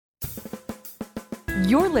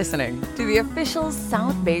You're listening to the official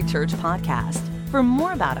South Bay Church podcast. For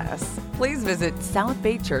more about us, please visit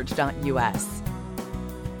southbaychurch.us.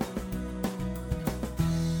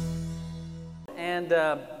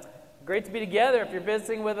 And great to be together. If you're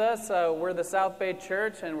visiting with us, we're the South Bay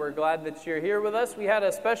Church, and we're glad that you're here with us. We had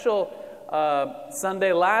a special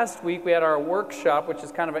Sunday last week. We had our workshop, which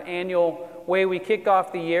is kind of an annual way we kick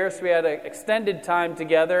off the year. So we had an extended time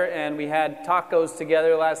together, and we had tacos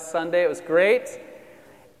together last Sunday. It was great.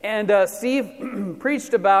 And Steve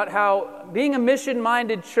preached about how being a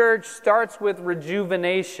mission-minded church starts with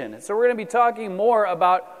rejuvenation. So we're going to be talking more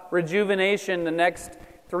about rejuvenation the next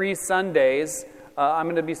 3 Sundays. I'm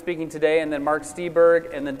going to be speaking today, and then Mark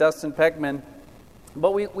Steberg, and then Dustin Peckman.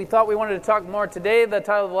 But we thought we wanted to talk more. Today, the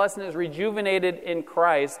title of the lesson is Rejuvenated in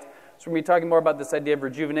Christ. So we're going to be talking more about this idea of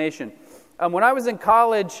rejuvenation. When I was in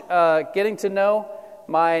college, getting to know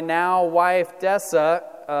my now wife, Dessa,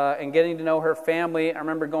 and getting to know her family, I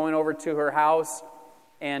remember going over to her house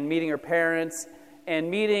and meeting her parents and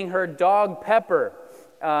meeting her dog, Pepper.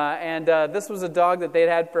 This was a dog that they'd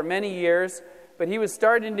had for many years, but he was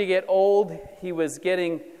starting to get old. He was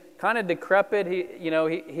getting kind of decrepit.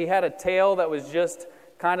 He had a tail that was just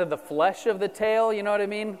kind of the flesh of the tail, you know what I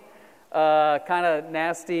mean? Kind of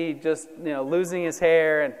nasty, just, losing his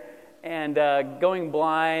hair and going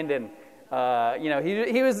blind, and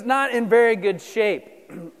he was not in very good shape.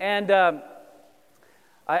 And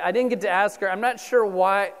I didn't get to ask her. I'm not sure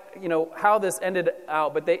why, how this ended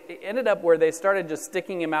out, but it ended up where they started just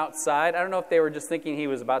sticking him outside. I don't know if they were just thinking he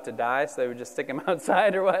was about to die, so they would just stick him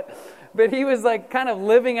outside or what. But he was like kind of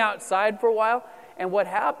living outside for a while. And what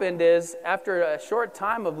happened is, after a short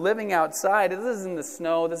time of living outside, this is in the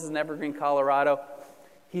snow, this is in Evergreen, Colorado,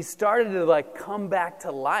 he started to come back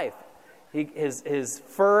to life. His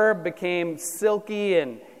fur became silky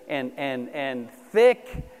and thick.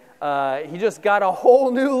 He just got a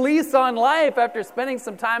whole new lease on life after spending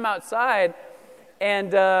some time outside.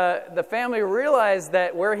 And the family realized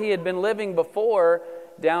that where he had been living before,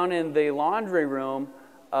 down in the laundry room,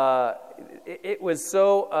 it was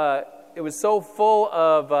so full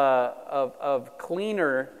of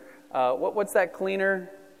cleaner. What's that cleaner?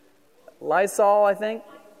 Lysol, I think.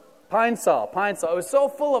 Pine Sol. It was so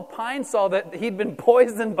full of Pine Sol that he'd been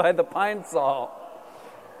poisoned by the Pine Sol.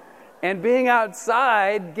 And being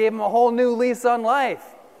outside gave him a whole new lease on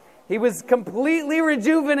life. He was completely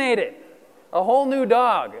rejuvenated. A whole new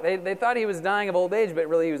dog. They thought he was dying of old age, but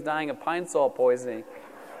really he was dying of Pine Sol poisoning.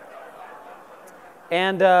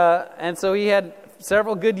 And so he had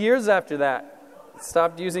several good years after that.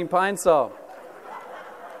 Stopped using Pine Sol.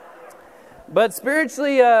 But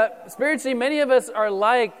spiritually, many of us are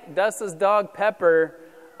like Dus's dog Pepper,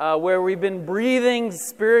 where we've been breathing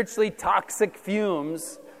spiritually toxic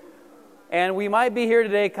fumes, and we might be here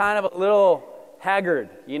today kind of a little haggard.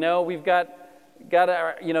 We've got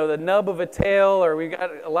our, the nub of a tail, or we've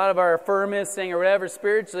got a lot of our fur missing, or whatever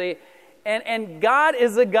spiritually, and God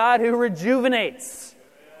is a God who rejuvenates.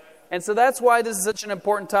 And so that's why this is such an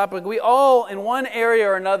important topic. We all, in one area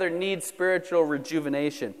or another, need spiritual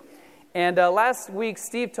rejuvenation. And last week,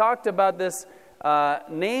 Steve talked about this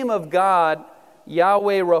name of God,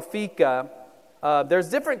 Yahweh Rafika. There's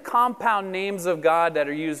different compound names of God that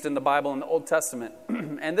are used in the Bible in the Old Testament.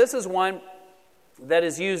 And this is one that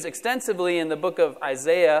is used extensively in the book of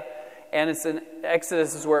Isaiah, and it's in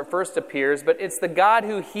Exodus is where it first appears. But it's the God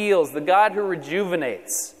who heals, the God who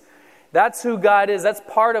rejuvenates. That's who God is. That's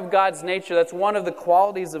part of God's nature. That's one of the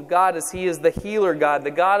qualities of God, is He is the healer God,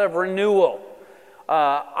 the God of renewal.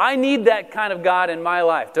 I need that kind of God in my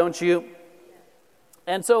life, don't you?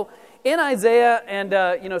 And so in Isaiah,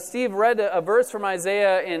 and Steve read a verse from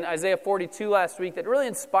Isaiah in Isaiah 42 last week that really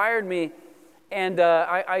inspired me, and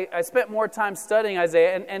I spent more time studying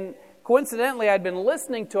Isaiah, and coincidentally I'd been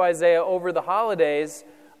listening to Isaiah over the holidays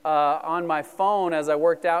on my phone as I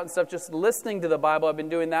worked out and stuff, just listening to the Bible. I've been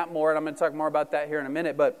doing that more, and I'm going to talk more about that here in a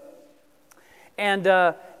minute.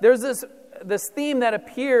 There's this theme that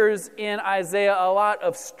appears in Isaiah a lot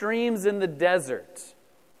of streams in the desert.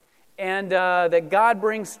 And that God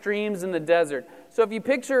brings streams in the desert. So if you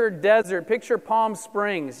picture desert, picture Palm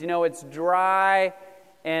Springs. It's dry,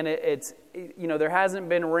 and it's there hasn't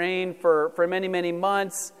been rain for many, many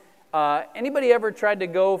months. Anybody ever tried to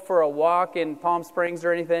go for a walk in Palm Springs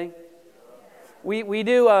or anything? We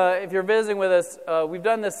do, if you're visiting with us, we've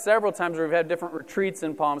done this several times where we've had different retreats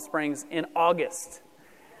in Palm Springs in August.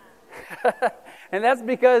 And that's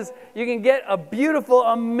because you can get a beautiful,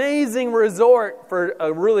 amazing resort for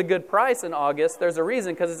a really good price in August. There's a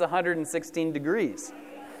reason, because it's 116 degrees.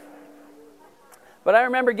 But I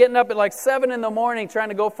remember getting up at 7 in the morning trying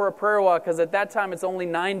to go for a prayer walk, because at that time it's only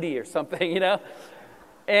 90 or something,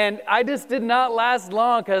 And I just did not last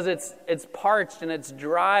long because it's parched and it's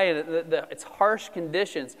dry and it's harsh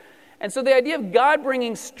conditions. And so the idea of God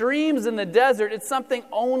bringing streams in the desert, it's something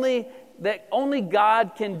only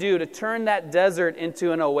God can do, to turn that desert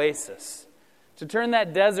into an oasis, to turn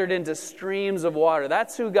that desert into streams of water.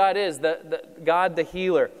 That's who God is, the God the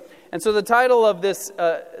healer. And so the title of this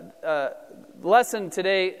lesson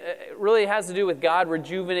today really has to do with God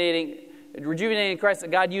rejuvenating Christ,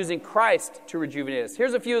 God using Christ to rejuvenate us.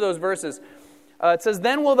 Here's a few of those verses. It says,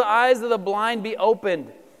 "Then will the eyes of the blind be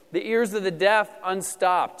opened, the ears of the deaf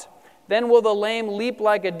unstopped. Then will the lame leap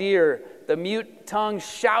like a deer, the mute tongue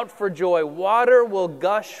shout for joy. Water will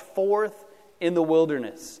gush forth in the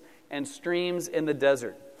wilderness, and streams in the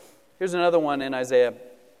desert." Here's another one in Isaiah.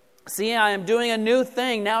 "See, I am doing a new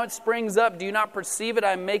thing. Now it springs up. Do you not perceive it?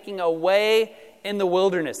 I'm making a way in the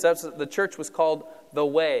wilderness." That's what the church was called, the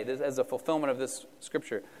way, as a fulfillment of this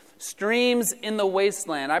scripture. "Streams in the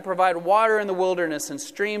wasteland. I provide water in the wilderness and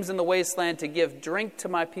streams in the wasteland to give drink to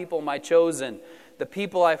my people, my chosen, the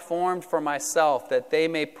people I formed for myself, that they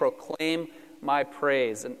may proclaim my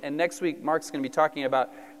praise." And next week, Mark's going to be talking about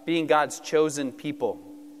being God's chosen people.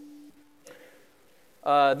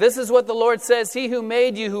 "This is what the Lord says, He who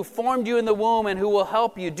made you, who formed you in the womb, and who will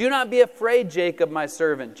help you. Do not be afraid, Jacob, my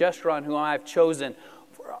servant, Jeshurun, whom I have chosen.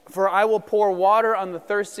 For I will pour water on the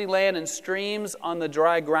thirsty land and streams on the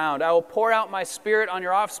dry ground. I will pour out my spirit on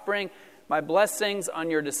your offspring, my blessings on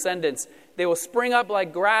your descendants. They will spring up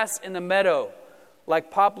like grass in the meadow,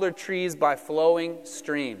 like poplar trees by flowing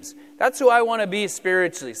streams." That's who I want to be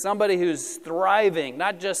spiritually. Somebody who's thriving,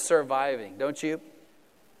 not just surviving, don't you?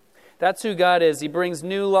 That's who God is. He brings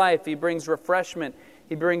new life. He brings refreshment.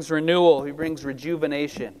 He brings renewal. He brings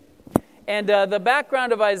rejuvenation. And the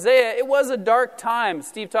background of Isaiah, it was a dark time.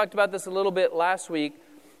 Steve talked about this a little bit last week.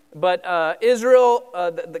 But Israel,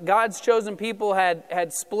 God's chosen people,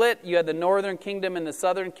 had split. You had the northern kingdom and the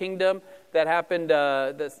southern kingdom. That happened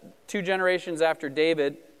 2 generations after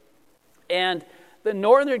David. And the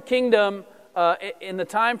northern kingdom, in the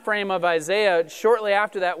time frame of Isaiah, shortly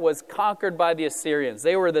after that was conquered by the Assyrians.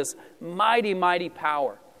 They were this mighty, mighty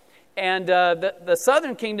power. And the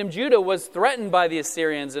southern kingdom, Judah, was threatened by the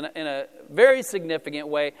Assyrians in a very significant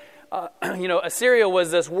way. Assyria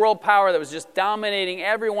was this world power that was just dominating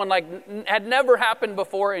everyone like had never happened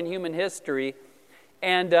before in human history.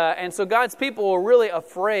 And so God's people were really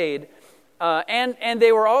afraid. And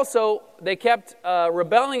they kept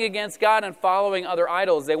rebelling against God and following other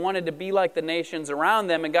idols. They wanted to be like the nations around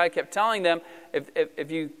them, and God kept telling them, if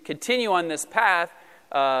you continue on this path,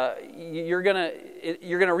 you're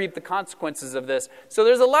gonna reap the consequences of this. So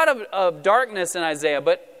there's a lot of darkness in Isaiah,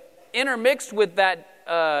 but intermixed with that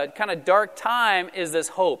kind of dark time is this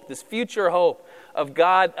hope, this future hope of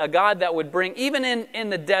God, a God that would bring, even in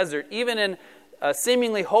the desert, even in a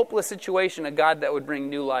seemingly hopeless situation, a God that would bring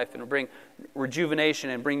new life and bring rejuvenation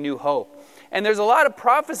and bring new hope. And there's a lot of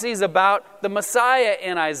prophecies about the Messiah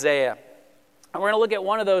in Isaiah. And we're going to look at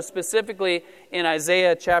one of those specifically in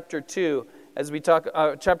Isaiah chapter 2, as we talk,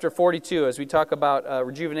 chapter 42, as we talk about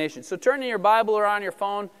rejuvenation. So turn in your Bible or on your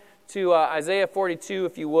phone to Isaiah 42,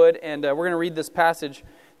 if you would, and we're going to read this passage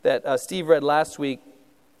that Steve read last week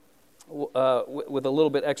with a little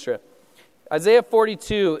bit extra. Isaiah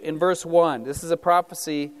 42 in verse 1. This is a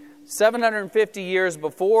prophecy 750 years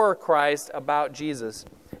before Christ about Jesus.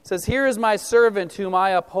 It says, "Here is my servant whom I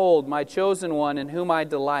uphold, my chosen one in whom I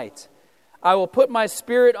delight. I will put my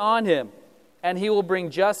spirit on him, and he will bring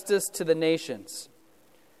justice to the nations.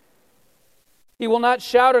 He will not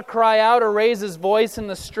shout or cry out or raise his voice in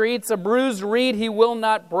the streets. A bruised reed he will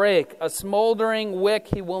not break. A smoldering wick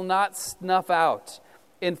he will not snuff out.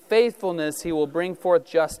 In faithfulness he will bring forth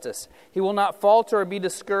justice. He will not falter or be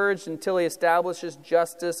discouraged until he establishes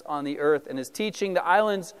justice on the earth. In his teaching, the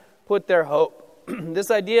islands put their hope."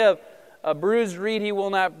 This idea of a bruised reed he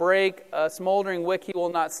will not break, a smoldering wick he will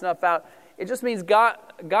not snuff out, it just means God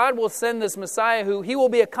will send this Messiah who he will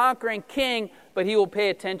be a conquering king, but he will pay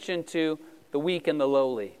attention to the weak and the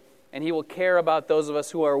lowly. And he will care about those of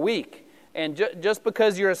us who are weak. And just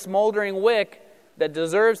because you're a smoldering wick that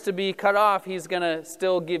deserves to be cut off, he's going to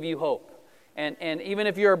still give you hope. And even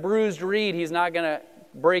if you're a bruised reed, he's not going to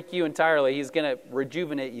break you entirely. He's going to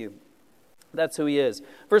rejuvenate you. That's who he is.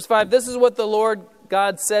 Verse 5, "This is what the Lord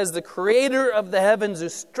God says, the creator of the heavens, who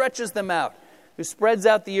stretches them out, who spreads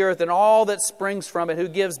out the earth and all that springs from it, who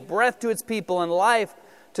gives breath to its people and life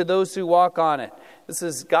to those who walk on it." This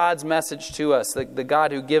is God's message to us, the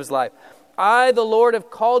God who gives life. "I, the Lord, have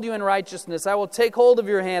called you in righteousness. I will take hold of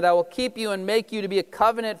your hand. I will keep you and make you to be a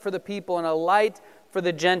covenant for the people and a light for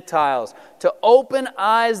the Gentiles, to open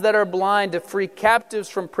eyes that are blind, to free captives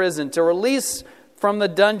from prison, to release from the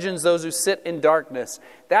dungeons those who sit in darkness.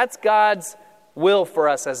 That's God's will for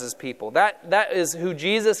us as His people. That is who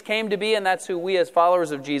Jesus came to be, and that's who we as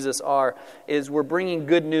followers of Jesus are, is we're bringing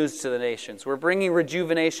good news to the nations. We're bringing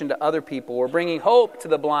rejuvenation to other people. We're bringing hope to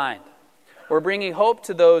the blind. We're bringing hope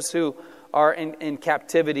to those who are in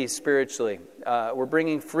captivity spiritually. We're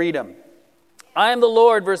bringing freedom. I am the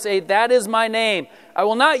Lord, verse 8, that is my name. I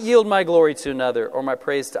will not yield my glory to another or my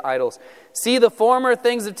praise to idols. See, the former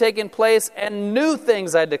things have taken place, and new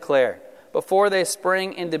things I declare. Before they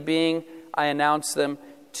spring into being, I announce them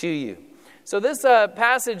to you. So this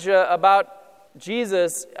passage about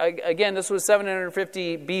Jesus, again, this was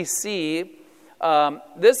 750 BC.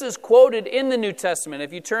 This is quoted in the New Testament.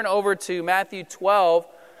 If you turn over to Matthew 12,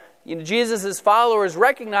 Jesus' followers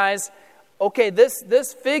recognize, okay,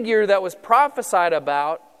 this figure that was prophesied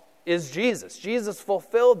about is Jesus. Jesus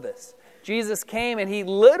fulfilled this. Jesus came and He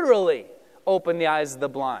literally opened the eyes of the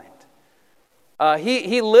blind.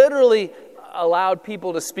 He literally allowed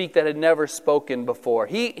people to speak that had never spoken before.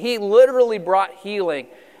 He literally brought healing,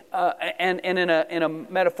 and in a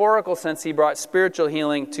metaphorical sense, He brought spiritual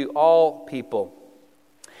healing to all people.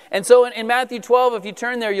 And so in Matthew 12, if you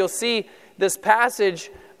turn there, you'll see this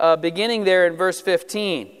passage beginning there in verse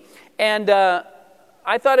 15. And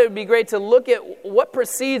I thought it would be great to look at what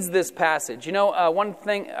precedes this passage. One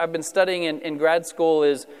thing I've been studying in grad school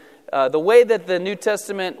is the way that the New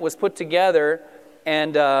Testament was put together,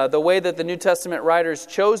 and the way that the New Testament writers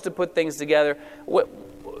chose to put things together.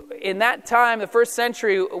 In that time, the first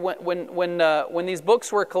century, when these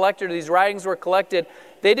books were collected, or these writings were collected,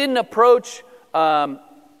 they didn't approach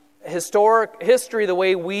historic history the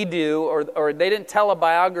way we do, or they didn't tell a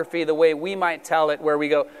biography the way we might tell it, where we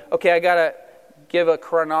go, okay, I got to give a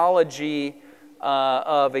chronology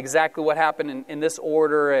of exactly what happened in this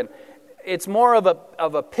order, and it's more of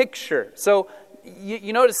a picture. So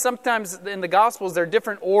you notice sometimes in the Gospels there are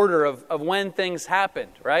different order of when things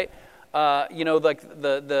happened, right? Like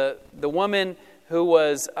the woman who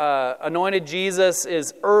was anointed Jesus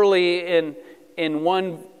is early in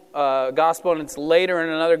one gospel, and it's later in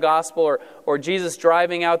another gospel, or Jesus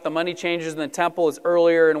driving out the money changers in the temple is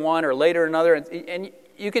earlier in one or later in another, and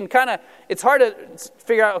you can it's hard to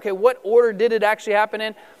figure out, okay, what order did it actually happen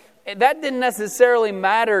in? That didn't necessarily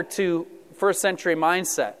matter to first century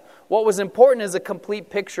mindset. What was important is a complete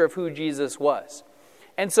picture of who Jesus was.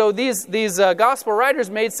 And so these gospel writers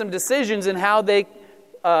made some decisions in how they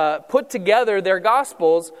put together their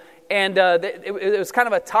gospels, and it was kind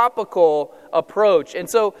of a topical approach. And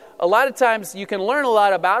so a lot of times you can learn a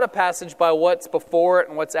lot about a passage by what's before it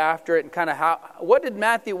and what's after it, and kind of why did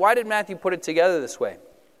Matthew put it together this way?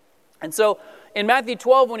 And so in Matthew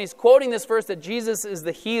 12, when he's quoting this verse that Jesus is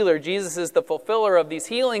the healer, Jesus is the fulfiller of these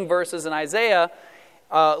healing verses in Isaiah,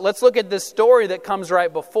 let's look at this story that comes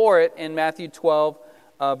right before it in Matthew 12,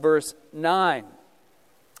 verse 9.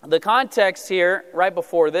 The context here, right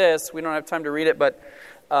before this, we don't have time to read it, but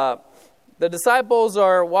the disciples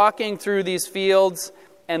are walking through these fields,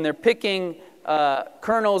 and they're picking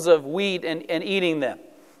kernels of wheat and eating them.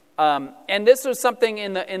 And this was something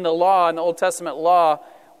in the law, in the Old Testament law.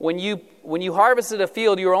 When you harvested a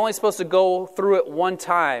field, you were only supposed to go through it one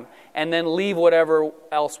time and then leave whatever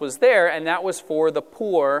else was there, and that was for the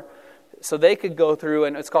poor, so they could go through,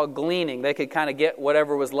 and it's called gleaning. They could kind of get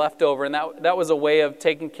whatever was left over, and that was a way of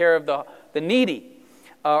taking care of the needy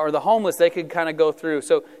or the homeless. They could kind of go through.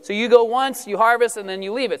 So you go once, you harvest, and then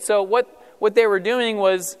you leave it. So what they were doing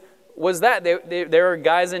was that there were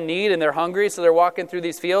guys in need, and they're hungry, so they're walking through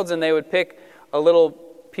these fields, and they would pick a little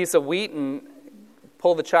piece of wheat and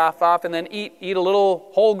pull the chaff off, and then eat a little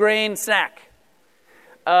whole grain snack.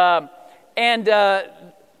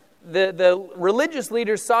 The religious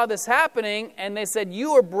leaders saw this happening, and they said,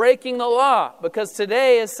 you are breaking the law, because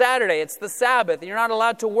today is Saturday, it's the Sabbath, and you're not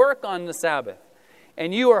allowed to work on the Sabbath.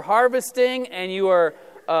 And you are harvesting, and you are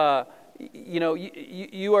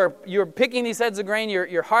you're picking these heads of grain,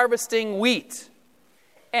 you're harvesting wheat.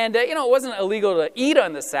 And it wasn't illegal to eat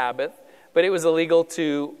on the Sabbath, but it was illegal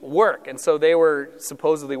to work, and so they were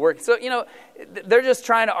supposedly working. So, they're just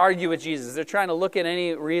trying to argue with Jesus. They're trying to look at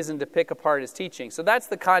any reason to pick apart his teaching. So that's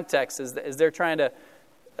the context, is they're trying to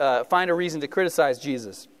find a reason to criticize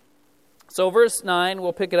Jesus. So verse 9,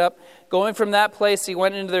 we'll pick it up. Going from that place, he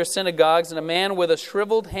went into their synagogues, and a man with a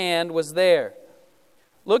shriveled hand was there.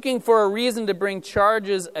 Looking for a reason to bring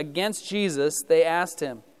charges against Jesus, they asked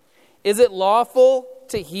him, is it lawful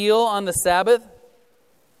to heal on the Sabbath?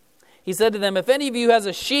 He said to them, if any of you has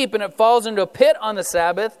a sheep and it falls into a pit on the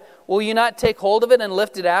Sabbath, will you not take hold of it and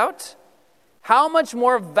lift it out? How much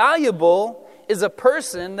more valuable is a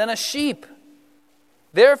person than a sheep?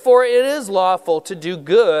 Therefore it is lawful to do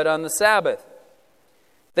good on the Sabbath.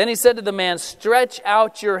 Then he said to the man, "Stretch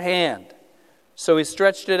out your hand." So he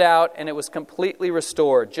stretched it out, and it was completely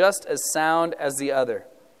restored, just as sound as the other.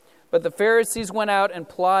 But the Pharisees went out and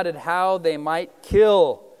plotted how they might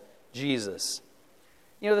kill Jesus.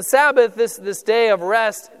 You know, the Sabbath, this day of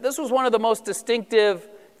rest, this was one of the most distinctive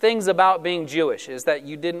things about being Jewish, is that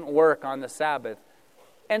you didn't work on the Sabbath.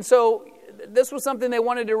 And so this was something they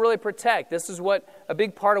wanted to really protect. This is what a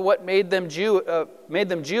big part of what made them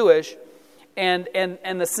Jewish. And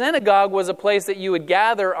the synagogue was a place that you would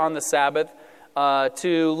gather on the Sabbath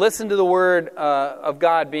to listen to the word of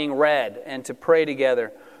God being read and to pray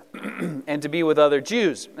together and to be with other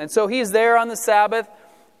Jews. And so he's there on the Sabbath,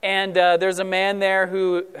 and there's a man there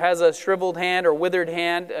who has a shriveled hand or withered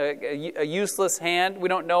hand, a useless hand. We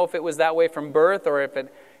don't know if it was that way from birth or if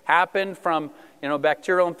it happened from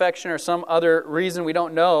bacterial infection or some other reason. We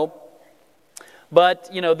don't know. But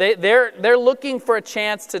they're looking for a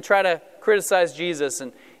chance to try to criticize Jesus,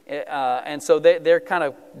 and so they're kind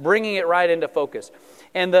of bringing it right into focus.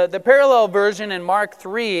 And the parallel version in Mark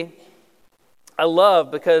 3, I love,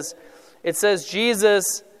 because it says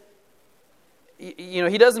Jesus,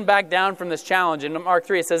 he doesn't back down from this challenge. In Mark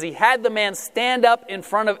 3, it says he had the man stand up in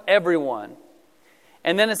front of everyone.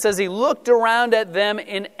 And then it says he looked around at them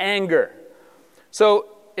in anger. So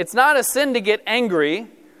it's not a sin to get angry,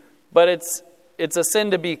 but it's a sin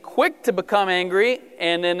to be quick to become angry,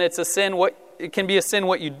 and then it can be a sin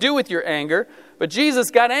what you do with your anger. But Jesus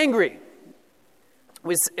got angry.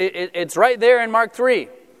 It's right there in Mark 3.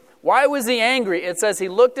 Why was he angry? It says he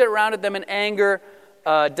looked around at them in anger,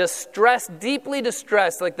 distressed, deeply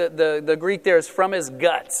distressed, like the Greek there is from his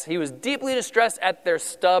guts. He was deeply distressed at their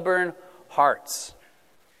stubborn hearts.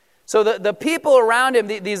 So the people around him,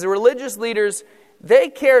 these religious leaders, they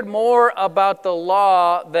cared more about the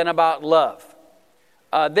law than about love.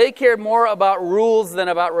 They cared more about rules than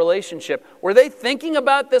about relationship. Were they thinking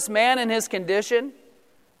about this man and his condition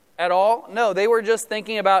at all? No, they were just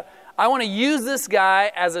thinking about, I want to use this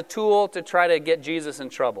guy as a tool to try to get Jesus in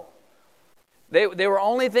trouble. They were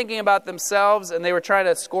only thinking about themselves, and they were trying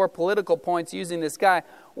to score political points using this guy,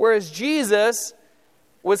 whereas Jesus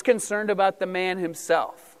was concerned about the man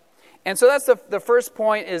himself. And so that's the first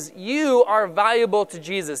point, is you are valuable to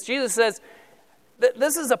Jesus. Jesus says,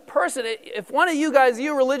 this is a person. If one of you guys,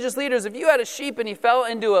 you religious leaders, if you had a sheep and he fell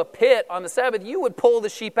into a pit on the Sabbath, you would pull the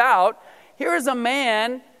sheep out. Here is a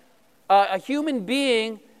man, a human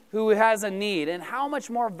being who has a need. And how much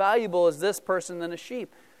more valuable is this person than a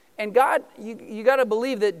sheep? And God, you got to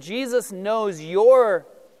believe that Jesus knows your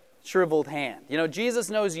shriveled hand. Jesus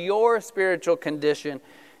knows your spiritual condition,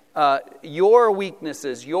 your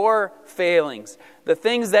weaknesses, your failings, the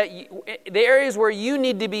things the areas where you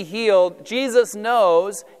need to be healed. Jesus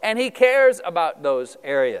knows, and he cares about those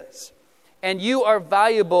areas. And you are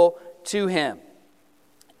valuable to him.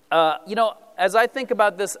 As I think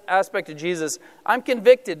about this aspect of Jesus, I'm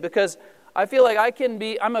convicted because I feel like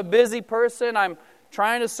I'm a busy person. I'm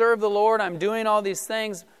trying to serve the Lord. I'm doing all these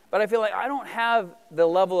things, but I feel like I don't have the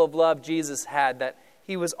level of love Jesus had, that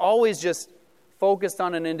he was always just focused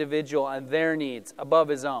on an individual and their needs above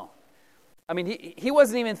his own. I mean, he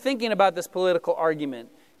wasn't even thinking about this political argument.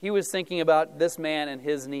 He was thinking about this man and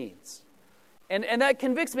his needs. And that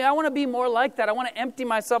convicts me. I want to be more like that. I want to empty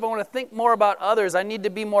myself. I want to think more about others. I need to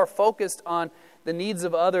be more focused on the needs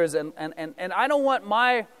of others. And I don't want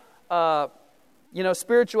my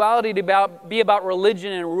spirituality to be about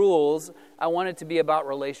religion and rules. I want it to be about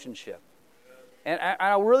relationship. And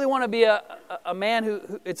I really want to be a man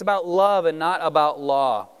who it's about love and not about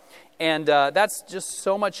law. And that's just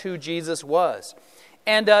so much who Jesus was.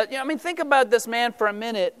 And, think about this man for a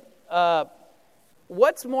minute.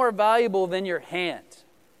 What's more valuable than your hand?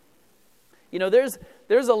 There's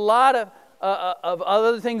a lot of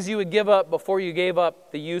other things you would give up before you gave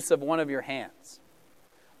up the use of one of your hands.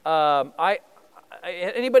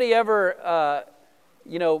 Anybody ever...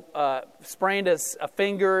 sprained a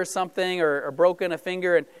finger or something, or broken a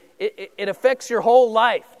finger, and it affects your whole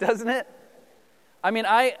life, doesn't it? I mean,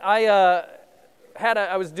 I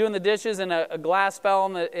was doing the dishes, and a glass fell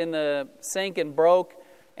in the sink and broke,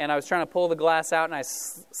 and I was trying to pull the glass out, and I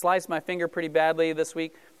sliced my finger pretty badly this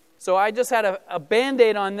week. So I just had a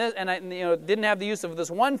Band-Aid on this, and I didn't have the use of this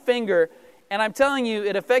one finger, and I'm telling you,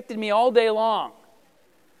 it affected me all day long.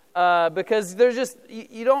 Because there's just,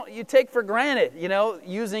 you take for granted,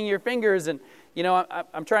 using your fingers. And,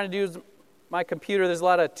 I'm trying to do my computer. There's a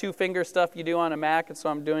lot of two-finger stuff you do on a Mac, and so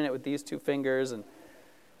I'm doing it with these two fingers. And,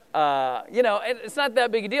 it's not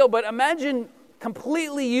that big a deal, but imagine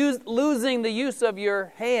completely losing the use of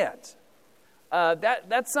your hand.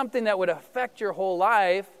 That's something that would affect your whole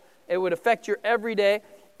life. It would affect your everyday.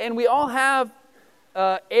 And we all have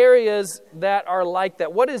areas that are like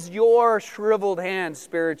that? What is your shriveled hand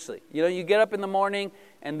spiritually? You know, you get up in the morning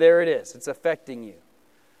and there it is. It's affecting you.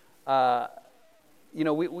 You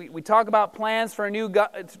know, we talk about plans for a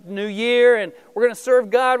new year, and we're going to serve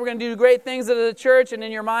God. We're going to do great things at the church. And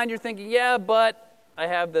in your mind, you're thinking, yeah, but I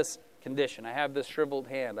have this condition. I have this shriveled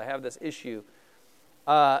hand. I have this issue.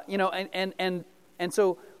 You know, and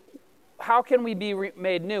so how can we be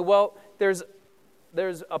made new? Well, there's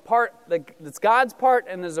a part that's God's part,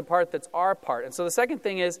 and there's a part that's our part. And so the second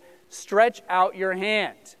thing is stretch out your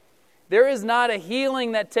hand. There is not a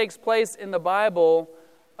healing that takes place in the Bible,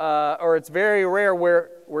 or it's very rare where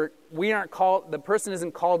we aren't called. The person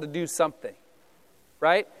isn't called to do something,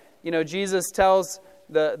 right? You know, Jesus tells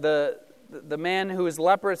the man who is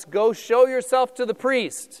leprous, "Go show yourself to the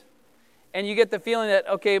priest." And you get the feeling that,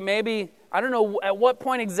 okay, maybe, I don't know at what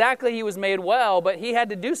point exactly he was made well, but he had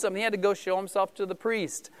to do something. He had to go show himself to the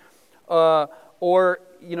priest. Or,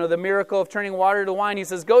 you know, the miracle of turning water to wine. He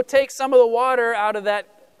says, go take some of the water out of that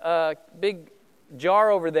big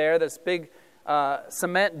jar over there, this big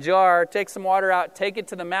cement jar. Take some water out, take it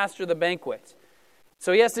to the master of the banquet.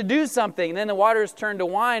 So he has to do something. And then the water is turned to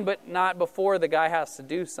wine, but not before the guy has to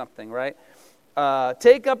do something, right?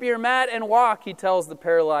 Take up your mat and walk, he tells the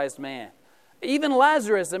paralyzed man. Even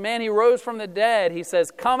Lazarus, the man he rose from the dead, he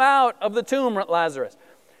says, come out of the tomb, Lazarus.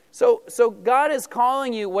 So God is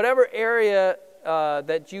calling you, whatever area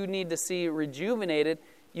that you need to see rejuvenated,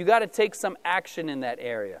 you got to take some action in that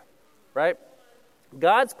area, right?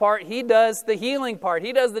 God's part, he does the healing part.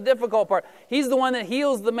 He does the difficult part. He's the one that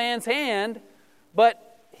heals the man's hand,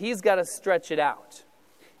 but he's got to stretch it out.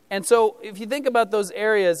 And so if you think about those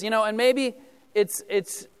areas, you know, and maybe it's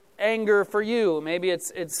anger for you. Maybe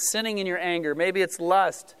it's sinning in your anger. Maybe it's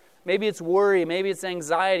lust. Maybe it's worry. Maybe it's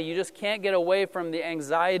anxiety. You just can't get away from the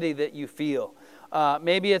anxiety that you feel.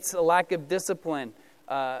 Maybe it's a lack of discipline.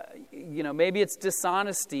 You know, maybe it's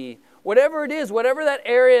dishonesty. Whatever it is, whatever that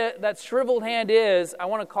area, that shriveled hand is, I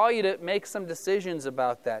want to call you to make some decisions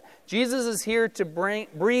about that. Jesus is here to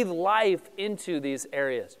breathe life into these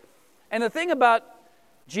areas. And the thing about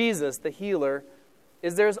Jesus, the healer,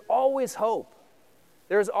 is there's always hope.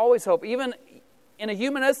 There's always hope. Even in a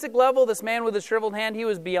humanistic level, this man with a shriveled hand, he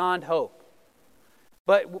was beyond hope.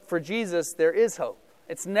 But for Jesus, there is hope.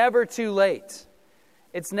 It's never too late.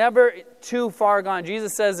 It's never too far gone.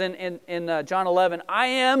 Jesus says in John 11, I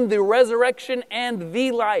am the resurrection and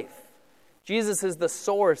the life. Jesus is the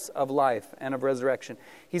source of life and of resurrection.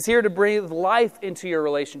 He's here to breathe life into your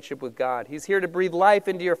relationship with God. He's here to breathe life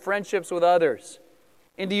into your friendships with others,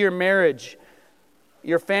 into your marriage,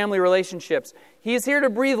 your family relationships. He's here to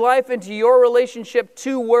breathe life into your relationship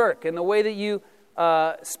to work and the way that you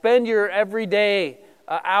spend your everyday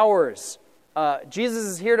hours. Jesus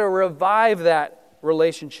is here to revive that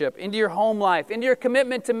relationship, into your home life, into your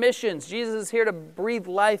commitment to missions. Jesus is here to breathe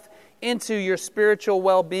life into your spiritual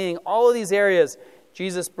well-being. All of these areas,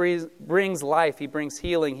 Jesus brings life. He brings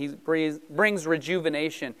healing. He brings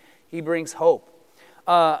rejuvenation. He brings hope.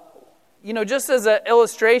 You know, just as an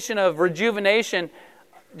illustration of rejuvenation,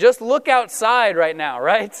 just look outside right now,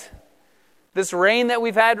 right? This rain that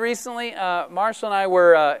we've had recently, Marshall and I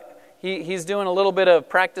were, he's doing a little bit of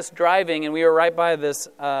practice driving, and we were right by this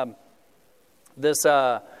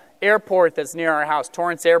airport that's near our house,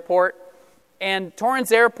 Torrance Airport. And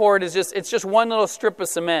Torrance Airport is just one little strip of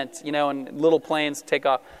cement, you know, and little planes take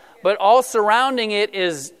off. But all surrounding it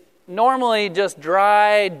is normally just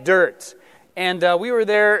dry dirt. And we were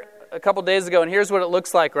there a couple days ago, and here's what it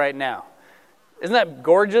looks like right now. Isn't that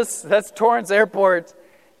gorgeous? That's Torrance Airport.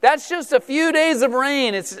 That's just a few days of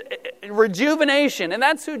rain. It's rejuvenation. And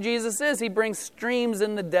that's who Jesus is. He brings streams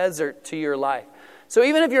in the desert to your life. So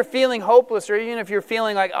even if you're feeling hopeless, or even if you're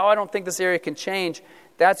feeling like, oh, I don't think this area can change,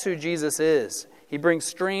 that's who Jesus is. He brings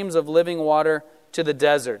streams of living water to the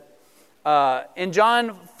desert. In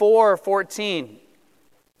John 4:14,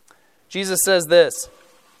 Jesus says this,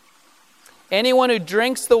 anyone who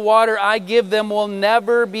drinks the water I give them will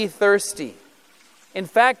never be thirsty. In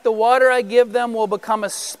fact, the water I give them will become a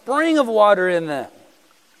spring of water in them.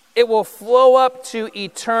 It will flow up to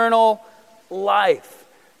eternal life.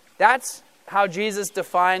 That's how Jesus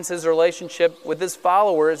defines his relationship with his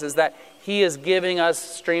followers, is that he is giving us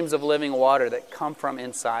streams of living water that come from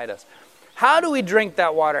inside us. How do we drink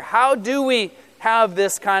that water? How do we have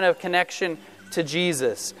this kind of connection to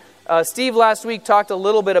Jesus? Steve last week talked a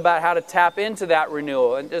little bit about how to tap into that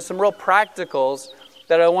renewal. And there's some real practicals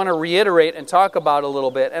that I want to reiterate and talk about a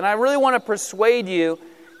little bit. And I really want to persuade you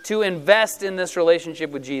to invest in this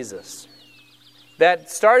relationship with Jesus.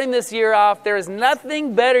 That starting this year off, there is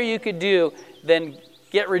nothing better you could do than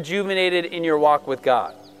get rejuvenated in your walk with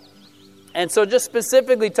God. And so just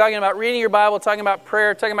specifically talking about reading your Bible, talking about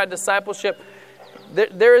prayer, talking about discipleship,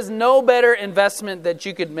 there is no better investment that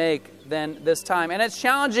you could make than this time. And it's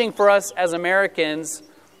challenging for us as Americans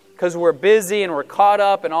because we're busy and we're caught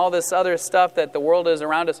up in all this other stuff that the world is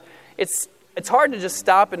around us. It's hard to just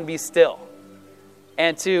stop and be still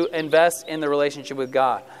and to invest in the relationship with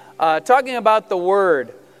God. Talking about the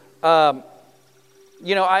Word, I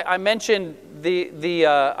mentioned the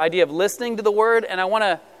idea of listening to the Word, and I want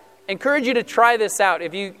to encourage you to try this out.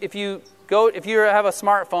 If you have a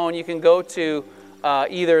smartphone, you can go to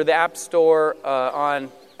either the App Store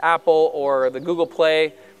on Apple or the Google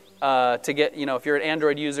Play to get, if you're an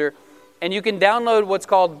Android user, and you can download what's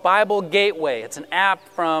called Bible Gateway. It's an app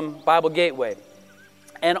from Bible Gateway,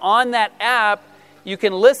 and on that app, you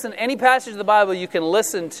can listen any passage of the Bible you can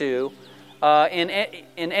listen to in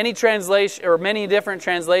any translation or many different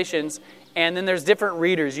translations, and then there's different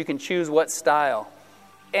readers. You can choose what style.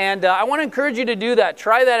 And I want to encourage you to do that.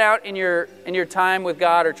 Try that out in your time with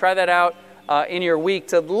God, or try that out in your week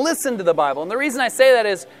to listen to the Bible. And the reason I say that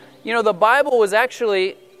is, the Bible was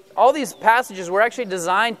actually, all these passages were actually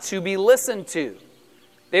designed to be listened to.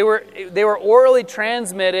 They were orally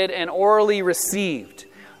transmitted and orally received.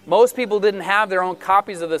 Most people didn't have their own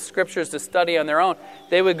copies of the Scriptures to study on their own.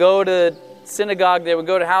 They would go to synagogue, they would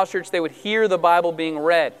go to house church, they would hear the Bible being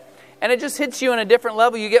read. And it just hits you on a different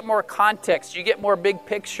level. You get more context. You get more big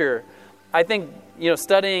picture. I think,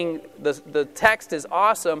 studying the text is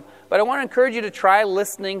awesome, but I want to encourage you to try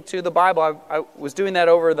listening to the Bible. I was doing that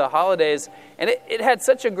over the holidays, and it had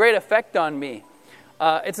such a great effect on me.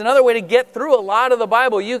 It's another way to get through a lot of the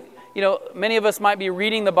Bible. Many of us might be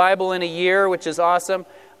reading the Bible in a year, which is awesome.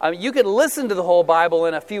 You could listen to the whole Bible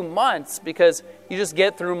in a few months because you just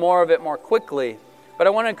get through more of it more quickly. But I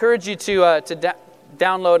want to encourage you to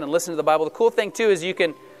download and listen to the Bible. The cool thing too is you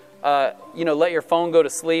can, let your phone go to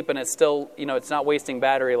sleep, and it's still, it's not wasting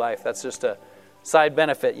battery life. That's just a side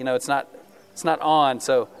benefit. It's not on.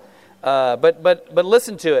 So, but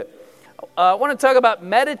listen to it. I want to talk about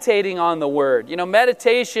meditating on the Word.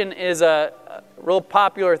 Meditation is a real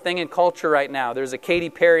popular thing in culture right now. There's a Katy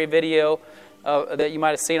Perry video that you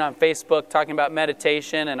might have seen on Facebook talking about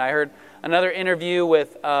meditation, and I heard another interview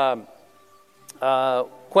with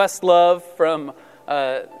Questlove from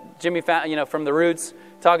Jimmy Fallon, from The Roots,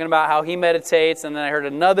 talking about how he meditates, and then I heard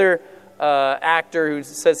another actor who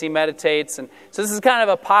says he meditates, and so this is kind of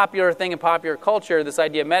a popular thing in popular culture, this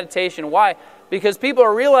idea of meditation. Why? Because people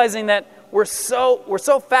are realizing that we're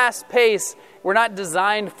so fast-paced, we're not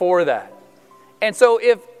designed for that. And so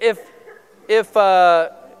if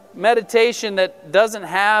meditation that doesn't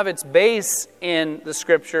have its base in the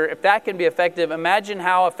Scripture, if that can be effective, imagine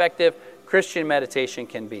how effective Christian meditation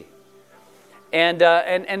can be. And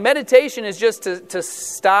meditation is just to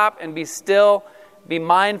stop and be still, be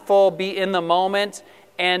mindful, be in the moment.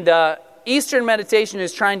 And Eastern meditation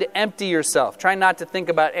is trying to empty yourself, trying not to think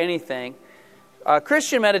about anything.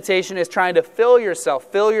 Christian meditation is trying to fill yourself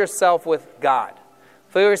with God.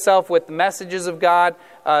 Fill yourself with the messages of God.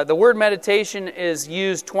 The word meditation is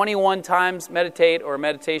used 21 times, meditate or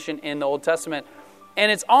meditation, in the Old Testament.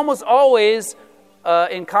 And it's almost always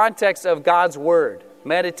in context of God's Word,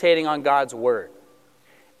 meditating on God's Word.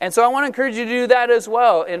 And so I want to encourage you to do that as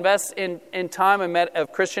well. Invest in time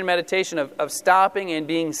of Christian meditation, of stopping and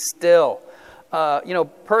being still.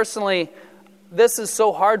 Personally, this is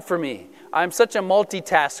so hard for me. I'm such a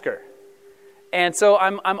multitasker. And so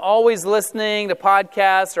I'm always listening to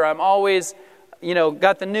podcasts, or I'm always,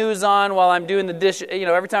 got the news on while I'm doing the dishes.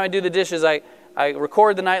 Every time I do the dishes, I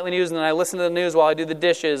record the nightly news, and then I listen to the news while I do the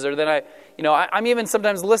dishes. Or then I'm even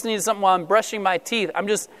sometimes listening to something while I'm brushing my teeth. I'm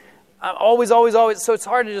always. So it's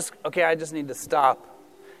hard to I just need to stop.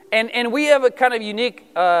 And we have a kind of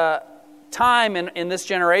unique time in this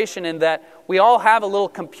generation, in that we all have a little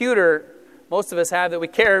computer, most of us have, that we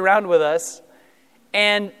carry around with us.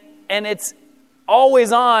 And it's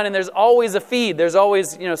always on, and there's always a feed. There's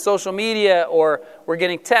always, social media, or we're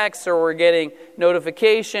getting texts, or we're getting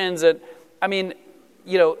notifications, and Netflix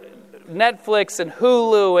and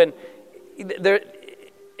Hulu, and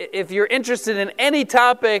if you're interested in any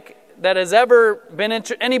topic that has ever been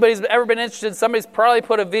anybody's ever been interested, somebody's probably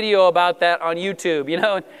put a video about that on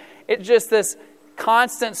YouTube. It's just this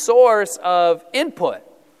constant source of input,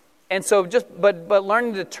 and so but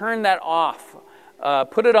learning to turn that off.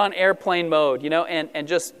 Put it on airplane mode, and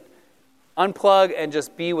just unplug and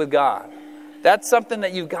just be with God. That's something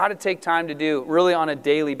that you've got to take time to do really on a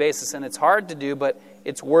daily basis. And it's hard to do, but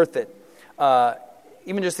it's worth it.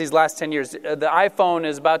 Even just these last 10 years. The iPhone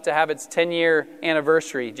is about to have its 10-year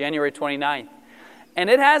anniversary, January 29th. And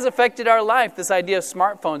it has affected our life, this idea of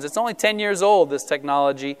smartphones. It's only 10 years old, this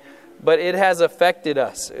technology. but it has affected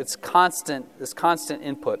us. It's this constant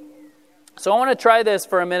input. So I want to try this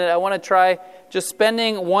for a minute. I want to try just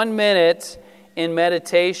spending 1 minute in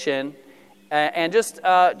meditation, and just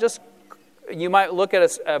you might look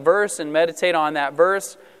at a verse and meditate on that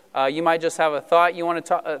verse. You might just have a thought you want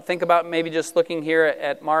to think about, maybe just looking here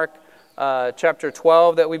at Mark chapter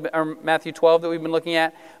 12 or Matthew 12 that we've been looking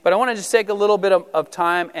at. But I want to just take a little bit of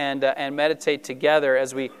time and meditate together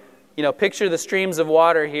as we, picture the streams of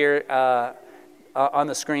water here on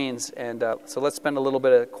the screens. And so let's spend a little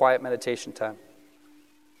bit of quiet meditation time.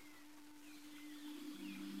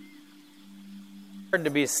 Hard to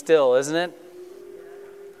be still, isn't it?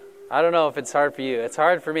 I don't know if it's hard for you. It's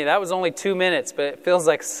hard for me. That was only 2 minutes, but it feels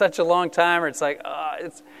like such a long time. Or it's like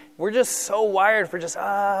we're just so wired for just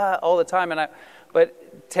all the time.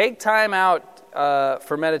 But take time out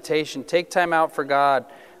for meditation. Take time out for God.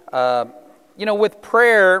 With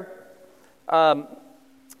prayer, I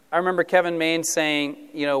remember Kevin Maine saying,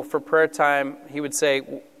 for prayer time, he would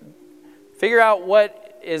say, figure out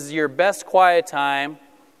what is your best quiet time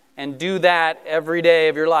and do that every day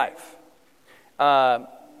of your life.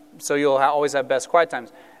 So you'll always have best quiet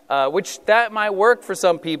times, which that might work for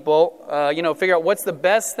some people. Figure out what's the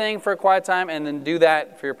best thing for a quiet time and then do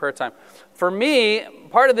that for your prayer time. For me,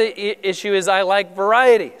 part of the issue is I like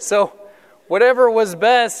variety. So whatever was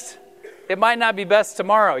best, it might not be best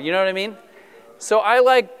tomorrow. You know what I mean? So I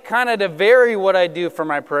like kind of to vary what I do for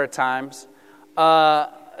my prayer times.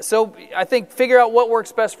 So I think figure out what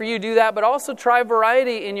works best for you, do that, but also try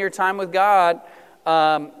variety in your time with God.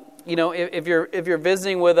 If you're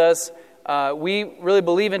visiting with us, we really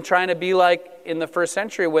believe in trying to be like in the first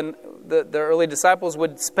century when the early disciples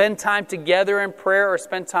would spend time together in prayer or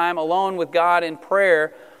spend time alone with God in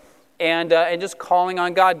prayer and just calling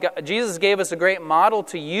on God. Jesus gave us a great model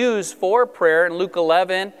to use for prayer. In Luke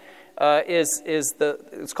 11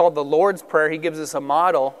 it's called the Lord's Prayer. He gives us a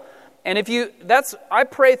model. And I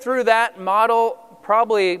pray through that model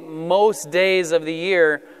probably most days of the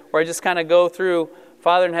year, where I just kind of go through,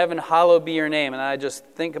 Father in heaven, hallowed be your name. And I just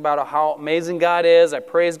think about how amazing God is. I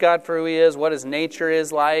praise God for who He is, what His nature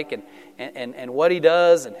is like, and what He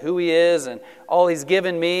does, and who He is, and all He's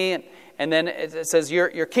given me. And then it says,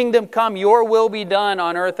 your kingdom come, your will be done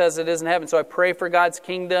on earth as it is in heaven. So I pray for God's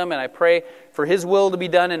kingdom, and I pray for His will to be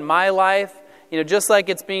done in my life. Just like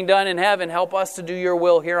it's being done in heaven, help us to do your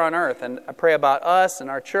will here on earth. And I pray about us and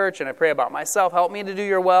our church, and I pray about myself. Help me to do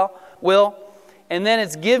your will. And then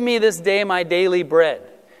it's give me this day my daily bread.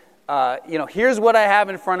 Here's what I have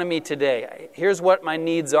in front of me today. Here's what my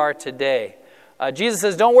needs are today. Jesus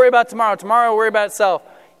says, don't worry about tomorrow. Tomorrow will worry about itself.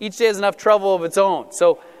 Each day has enough trouble of its own.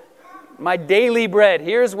 So my daily bread,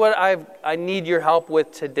 here's what I need your help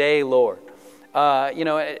with today, Lord.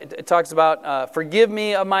 It talks about forgive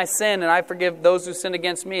me of my sin, and I forgive those who sin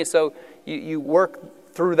against me. So you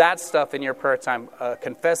work through that stuff in your prayer time,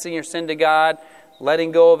 confessing your sin to God,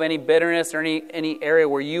 letting go of any bitterness or any area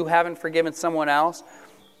where you haven't forgiven someone else,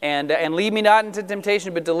 and lead me not into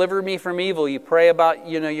temptation, but deliver me from evil. You pray about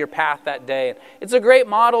your path that day. It's a great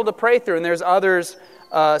model to pray through, and there's others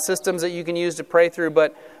systems that you can use to pray through.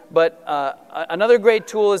 But another great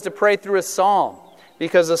tool is to pray through a psalm.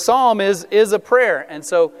 Because a psalm is a prayer. And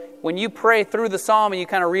so when you pray through the psalm and you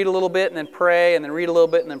kind of read a little bit and then pray and then read a little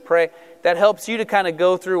bit and then pray, that helps you to kind of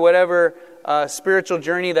go through whatever spiritual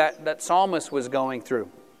journey that psalmist was going through.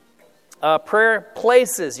 Prayer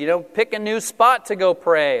places, pick a new spot to go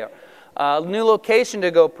pray, a new location to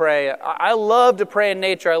go pray. I love to pray in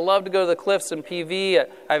nature. I love to go to the cliffs in PV.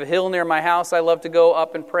 I have a hill near my house I love to go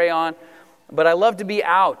up and pray on. But I love to be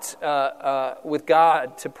out with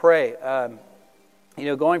God to pray.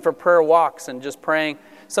 Going for prayer walks and just praying.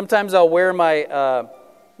 Sometimes I'll wear my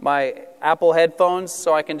my Apple headphones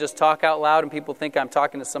so I can just talk out loud, and people think I'm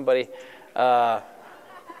talking to somebody on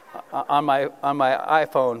my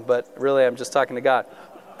iPhone, but really I'm just talking to God.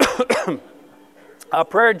 A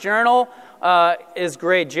prayer journal is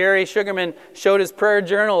great. Jerry Sugarman showed his prayer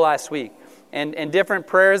journal last week, and different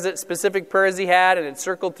prayers, specific prayers he had, and it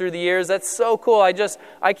circled through the years. That's so cool.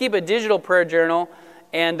 I keep a digital prayer journal.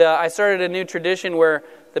 And I started a new tradition where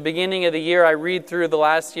the beginning of the year I read through the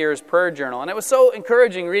last year's prayer journal. And it was so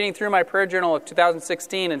encouraging reading through my prayer journal of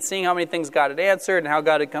 2016 and seeing how many things God had answered and how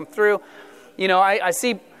God had come through. I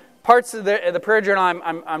see parts of the prayer journal,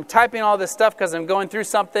 I'm typing all this stuff because I'm going through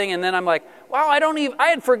something, and then I'm like, wow, I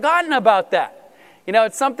had forgotten about that.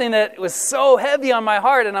 It's something that was so heavy on my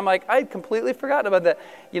heart, and I'm like, I had completely forgotten about that.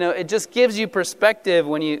 It just gives you perspective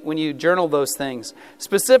when you journal those things.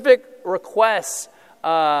 Specific requests,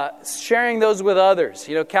 sharing those with others.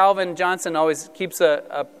 Calvin Johnson always keeps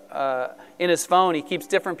a in his phone. He keeps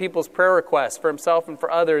different people's prayer requests for himself and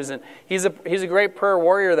for others, and he's a great prayer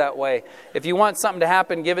warrior that way. If you want something to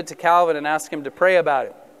happen, give it to Calvin and ask him to pray about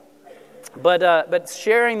it. But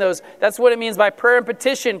sharing those, that's what it means by prayer and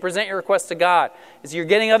petition. Present your request to God. Is you're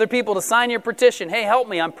getting other people to sign your petition. Hey, help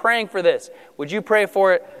me, I'm praying for this. Would you pray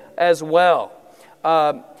for it as well?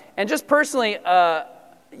 And just personally,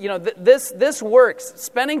 this works.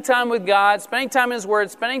 Spending time with God, spending time in His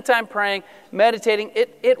Word, spending time praying, meditating,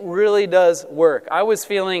 it really does work. I was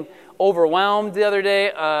feeling overwhelmed the other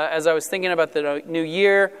day as I was thinking about the new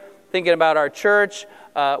year, thinking about our church.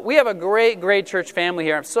 We have a great church family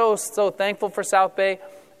here. I'm so thankful for South Bay.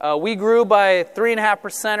 We grew by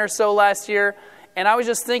 3.5% or so last year, and I was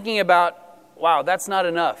just thinking about, wow, that's not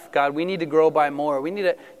enough. God, we need to grow by more.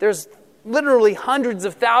 There's literally hundreds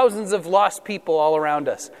of thousands of lost people all around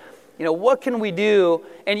us. What can we do?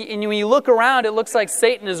 And when you look around, it looks like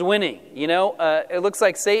Satan is winning. It looks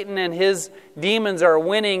like Satan and his demons are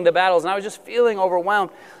winning the battles. And I was just feeling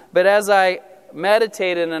overwhelmed. But as I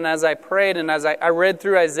meditated and as I prayed and as I read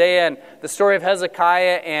through Isaiah and the story of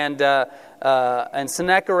Hezekiah and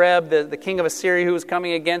Sennacherib, the king of Assyria who was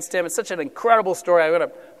coming against him, it's such an incredible story. I'm going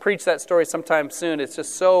to preach that story sometime soon. It's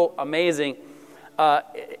just so amazing.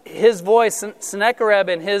 His voice, Sennacherib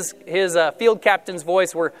and his field captain's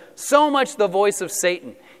voice were so much the voice of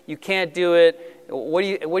Satan. You can't do it. What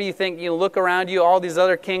do you think? Look around you, all these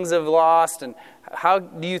other kings have lost, and how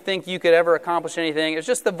do you think you could ever accomplish anything? It's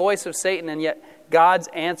just the voice of Satan, and yet God's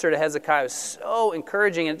answer to Hezekiah was so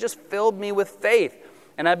encouraging, and it just filled me with faith.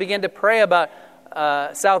 And I began to pray about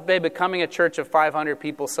South Bay becoming a church of 500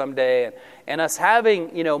 people someday, and us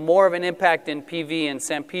having more of an impact in PV and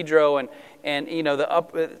San Pedro and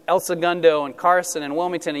El Segundo and Carson and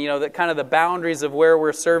Wilmington, and the kind of the boundaries of where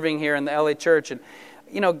we're serving here in the LA church, and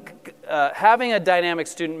having a dynamic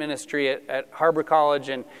student ministry at Harbor College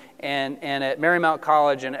and at Marymount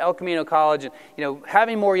College and El Camino College, and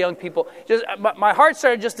having more young people. Just my heart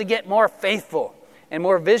started just to get more faithful and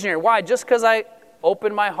more visionary. Why? Just because I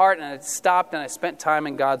opened my heart and I stopped and I spent time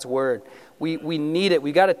in God's Word. We need it.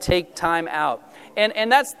 We got to take time out.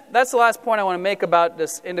 And that's the last point I want to make about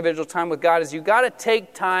this individual time with God is you got to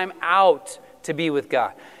take time out to be with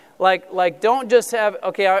God. Like don't just have,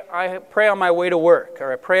 okay, I pray on my way to work,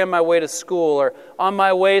 or I pray on my way to school, or on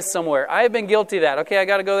my way somewhere. I have been guilty of that. Okay, I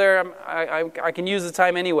got to go there. I can use the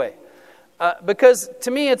time anyway. Because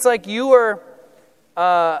to me, it's like you're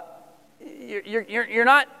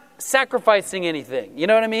not sacrificing anything. You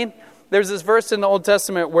know what I mean? There's this verse in the Old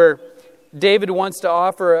Testament where David wants to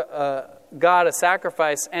offer God a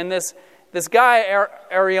sacrifice, and this guy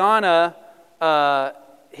Ariana,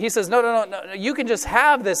 he says, no, you can just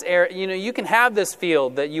have this you can have this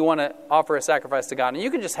field that you want to offer a sacrifice to God, and you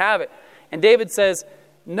can just have it. And David says,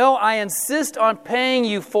 no, I insist on paying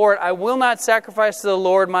you for it. I will not sacrifice to the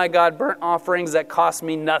Lord my God burnt offerings that cost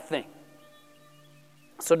me nothing.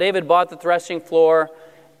 So David bought the threshing floor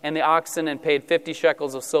and the oxen and paid 50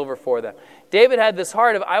 shekels of silver for them. David had this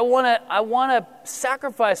heart of, I want to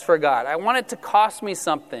sacrifice for God. I want it to cost me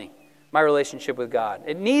something, my relationship with God.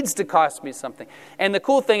 It needs to cost me something. And the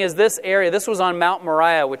cool thing is this was on Mount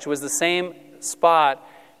Moriah, which was the same spot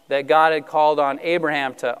that God had called on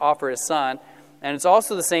Abraham to offer his son. And it's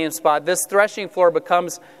also the same spot. This threshing floor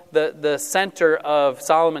becomes the center of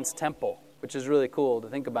Solomon's temple, which is really cool to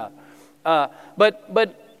think about.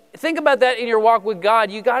 But think about that in your walk with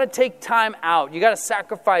God. You got to take time out. You got to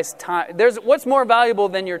sacrifice time. What's more valuable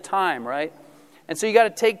than your time, right? And so you got to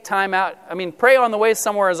take time out. I mean, pray on the way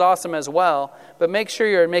somewhere is awesome as well, but make sure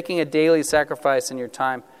you're making a daily sacrifice in your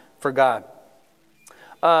time for God.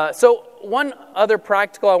 So one other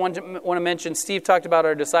practical I want to mention, Steve talked about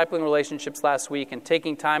our discipling relationships last week and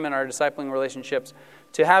taking time in our discipling relationships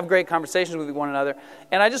to have great conversations with one another.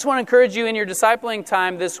 And I just want to encourage you in your discipling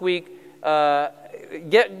time this week,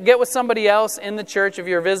 get with somebody else in the church. If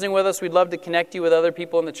you're visiting with us, we'd love to connect you with other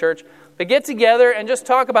people in the church. But get together and just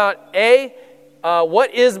talk about,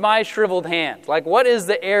 what is my shriveled hand? Like, what is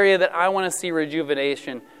the area that I want to see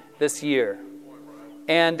rejuvenation this year?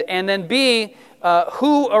 And then B,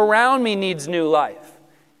 who around me needs new life?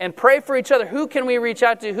 And pray for each other. Who can we reach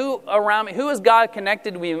out to? Who around me? Who has God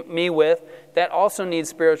connected me with that also needs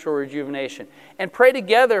spiritual rejuvenation? And pray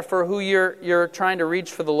together for who you're trying to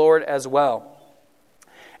reach for the Lord as well.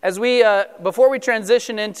 As we before we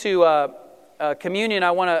transition into communion, I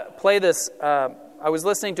want to play this. I was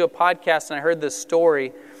listening to a podcast and I heard this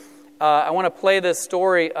story. I want to play this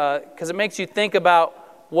story because it makes you think about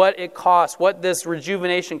what it costs, what this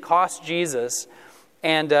rejuvenation cost Jesus,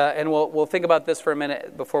 and we'll think about this for a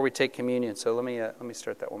minute before we take communion. So let me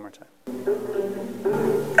start that one more time.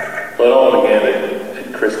 Well, it all began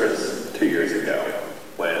at Christmas 2 years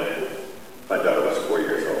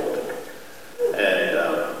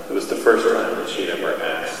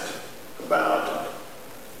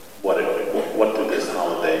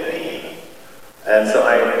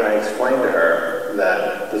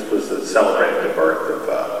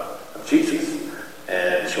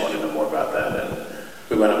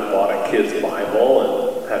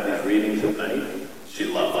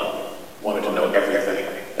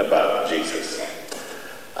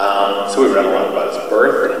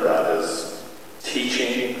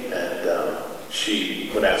teaching, and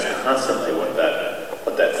she would ask constantly what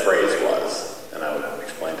that phrase was. And I would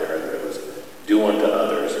explain to her that it was, do unto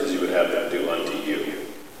others as you would have them do unto you.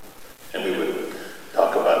 And we would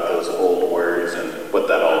talk about those old words and what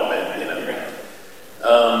that all meant,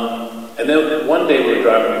 And then one day we were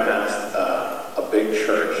driving past a big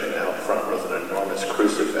church, and out front was an enormous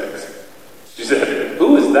crucifix. She said,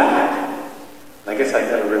 "Who is that?" And I guess I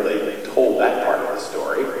never really told that part of the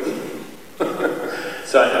story.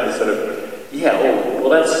 So I had to sort of,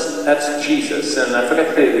 that's Jesus. And I forgot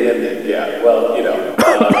to tell you the ending. Yeah, well,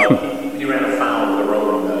 he ran afoul of the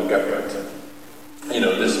Roman government.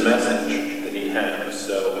 This message that he had was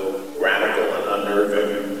so radical and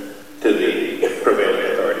unnerving to the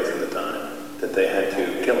prevailing authorities at the time that they had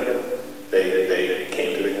to kill him. They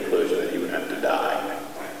came to the conclusion that he would have to die.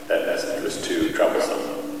 That message was too troublesome.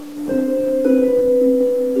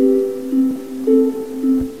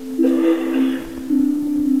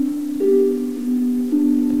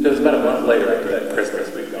 It was about a month later after that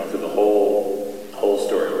Christmas, we'd gone through the whole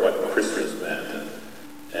story of what Christmas meant.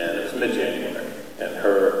 And it was mid-January, and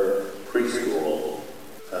her preschool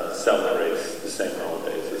celebrates the same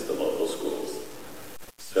holidays as the local schools.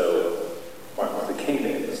 So Martin Luther King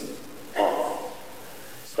Day was off.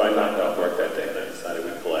 So I knocked off work that day, and I decided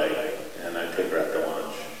we'd play, and I'd take her out to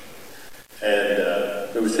lunch.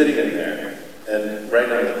 And we were sitting in there, and right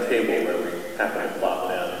on the table where we happened to plop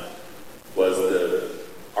down was the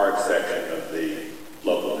art section of the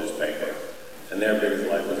local newspaper. And there, big as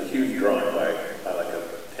life, was a huge drawing by like a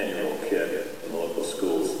 10-year-old kid in the local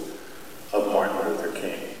schools of Martin Luther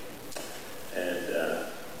King. And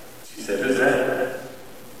she said, "Who's that?"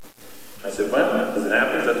 I said, "Well, as it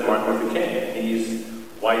happens, that's Martin Luther King. He's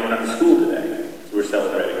why you're not in school today. We're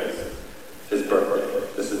celebrating his birthday.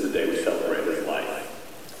 This is the day we celebrate his life."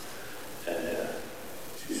 And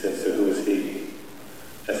she said, "So who is he?"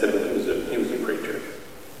 I said, "Well, he was a preacher."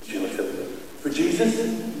 She looked at me, "For Jesus?"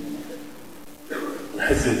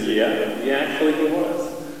 I said, "Yeah, actually he was.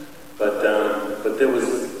 But there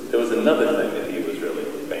was another thing that he was really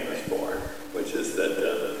famous for, which is that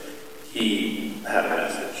he had a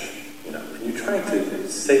message. And you're trying to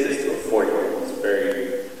say this to a 4-year-old. It's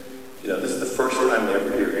very, this is the first time they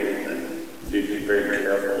ever hear anything. So you have to be very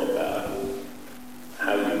careful about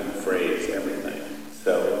how you phrase everything.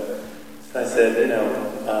 So I said,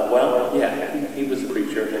 he was a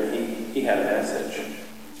preacher, and he had a message."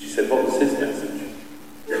 She said, "What was his message?"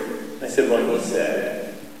 I said, "Well, he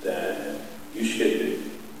said that you should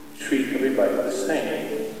treat everybody the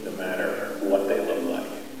same, no matter what they look like."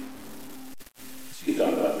 She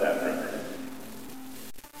thought about that for a minute.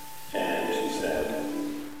 And she said,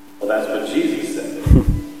 "Well, that's what Jesus said."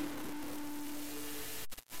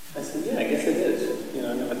 I said, "Yeah, I guess it is.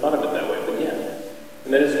 I never thought of it that way, but yeah."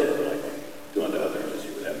 And that is sort of like, do unto others as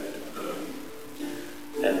you would have me do unto you.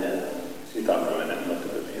 And she thought for a minute and looked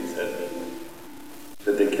up at me and said,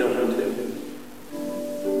 "Did they kill him too?"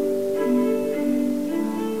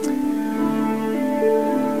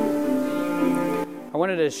 I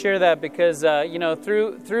wanted to share that because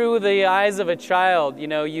through the eyes of a child,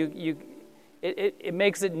 it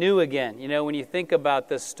makes it new again. When you think about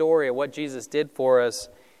this story of what Jesus did for us.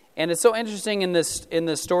 And it's so interesting in this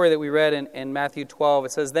story that we read in Matthew 12.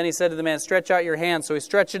 It says, "Then he said to the man, 'Stretch out your hand.' So he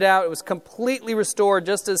stretched it out. It was completely restored,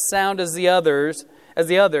 just as sound as the other."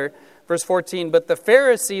 Verse 14, "But the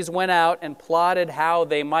Pharisees went out and plotted how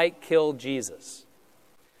they might kill Jesus."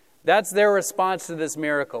 That's their response to this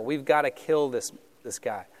miracle. We've got to kill this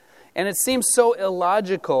guy. And it seems so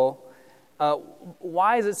illogical.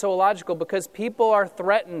 Why is it so illogical? Because people are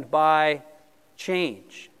threatened by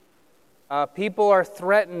change. People are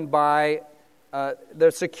threatened by,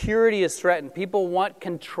 their security is threatened. People want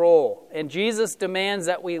control. And Jesus demands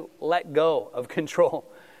that we let go of control.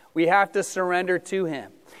 We have to surrender to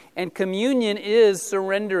him. And communion is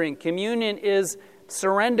surrendering. Communion is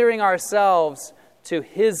surrendering ourselves to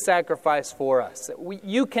his sacrifice for us.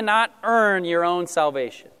 You cannot earn your own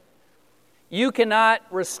salvation. You cannot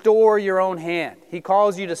restore your own hand. He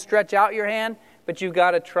calls you to stretch out your hand, but you've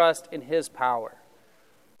got to trust in his power.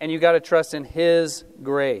 And you've got to trust in his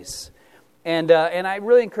grace. And I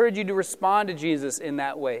really encourage you to respond to Jesus in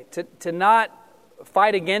that way. To not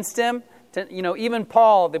fight against him. Even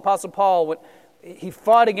Paul, the Apostle Paul, he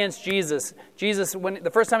fought against Jesus. Jesus, when the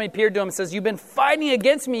first time he appeared to him, says, "You've been fighting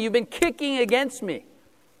against me. You've been kicking against me."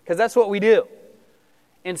 Because that's what we do.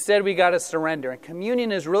 Instead, we got to surrender. And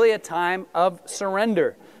communion is really a time of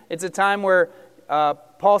surrender. It's a time where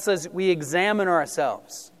Paul says we examine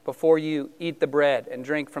ourselves before you eat the bread and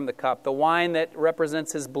drink from the cup. The wine that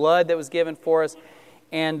represents his blood that was given for us,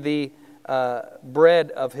 and the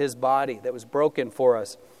bread of his body that was broken for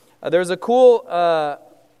us. There's a cool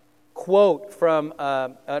quote from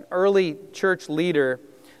an early church leader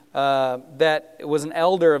that was an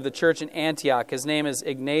elder of the church in Antioch. His name is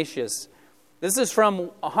Ignatius. This is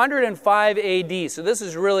from 105 AD, so this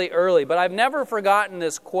is really early. But I've never forgotten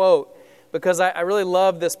this quote because I really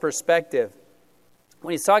love this perspective.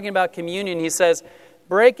 When he's talking about communion, he says,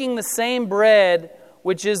 breaking the same bread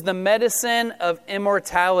which is the medicine of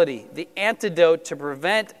immortality, the antidote to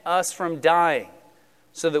prevent us from dying,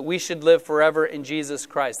 so that we should live forever in Jesus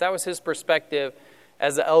Christ. That was his perspective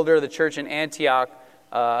as the elder of the church in Antioch.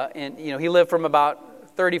 And he lived from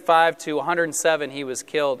about 35 to 107. He was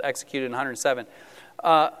killed, executed in 107.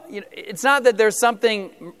 It's not that there's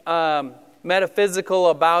something metaphysical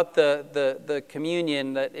about the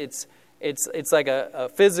communion, that it's like a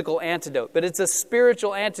physical antidote, but it's a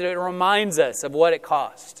spiritual antidote. It reminds us of what it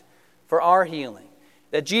cost for our healing.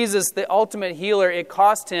 That Jesus, the ultimate healer, it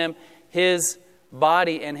cost him his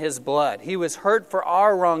body and his blood. He was hurt for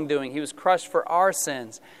our wrongdoing. He was crushed for our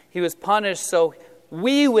sins. He was punished so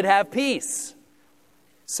we would have peace,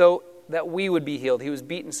 so that we would be healed. He was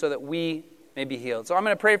beaten so that we may be healed. So I'm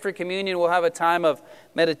going to pray for communion. We'll have a time of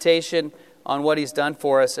meditation on what he's done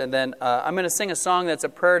for us. And then I'm going to sing a song that's a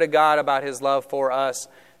prayer to God about his love for us.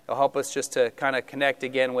 It'll help us just to kind of connect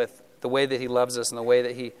again with the way that he loves us and the way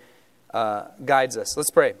that he guides us.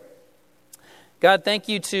 Let's pray. God, thank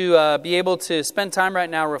you to be able to spend time right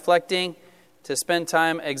now reflecting, to spend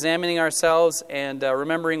time examining ourselves and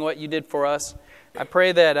remembering what you did for us. I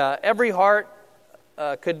pray that every heart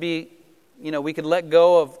could be, we could let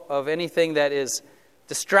go of anything that is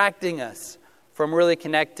distracting us from really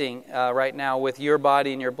connecting right now with your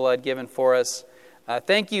body and your blood given for us.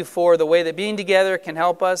 Thank you for the way that being together can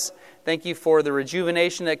help us. Thank you for the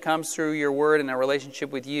rejuvenation that comes through your word and our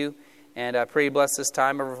relationship with you. And I pray you bless this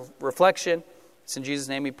time of reflection. It's in Jesus'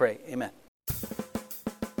 name we pray. Amen.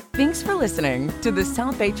 Thanks for listening to the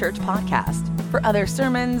South Bay Church podcast. For other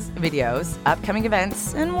sermons, videos, upcoming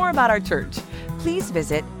events, and more about our church, please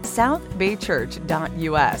visit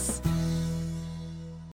southbaychurch.us.